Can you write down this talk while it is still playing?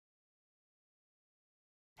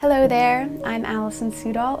Hello there, I'm Alison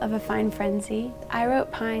Sudol of A Fine Frenzy. I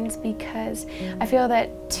wrote Pines because I feel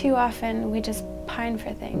that too often we just pine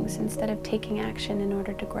for things instead of taking action in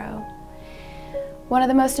order to grow. One of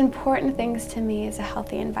the most important things to me is a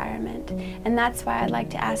healthy environment, and that's why I'd like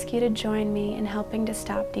to ask you to join me in helping to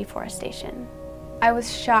stop deforestation. I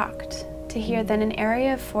was shocked to hear that an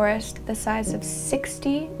area of forest the size of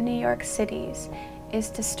 60 New York cities is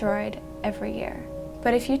destroyed every year.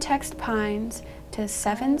 But if you text Pines to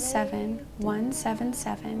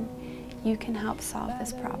 77177, you can help solve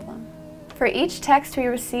this problem. For each text we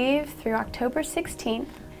receive through October 16th,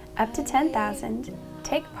 up to 10,000,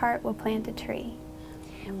 TakePart will plant a tree.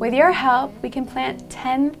 With your help, we can plant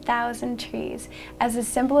 10,000 trees as a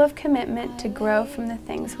symbol of commitment to grow from the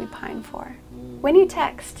things we pine for. When you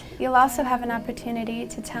text, you'll also have an opportunity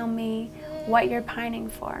to tell me what you're pining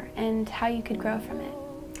for and how you could grow from it.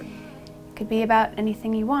 It could be about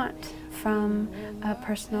anything you want, from a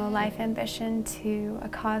personal life ambition to a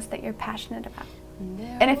cause that you're passionate about.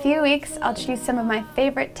 In a few weeks, I'll choose some of my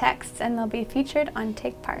favorite texts and they'll be featured on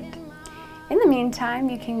TakePart. In the meantime,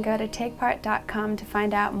 you can go to TakePart.com to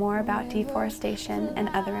find out more about deforestation and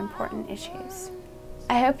other important issues.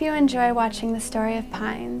 I hope you enjoy watching the story of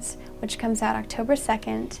Pines, which comes out October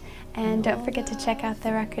 2nd, and don't forget to check out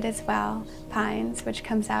the record as well, Pines, which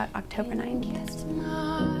comes out October 9th.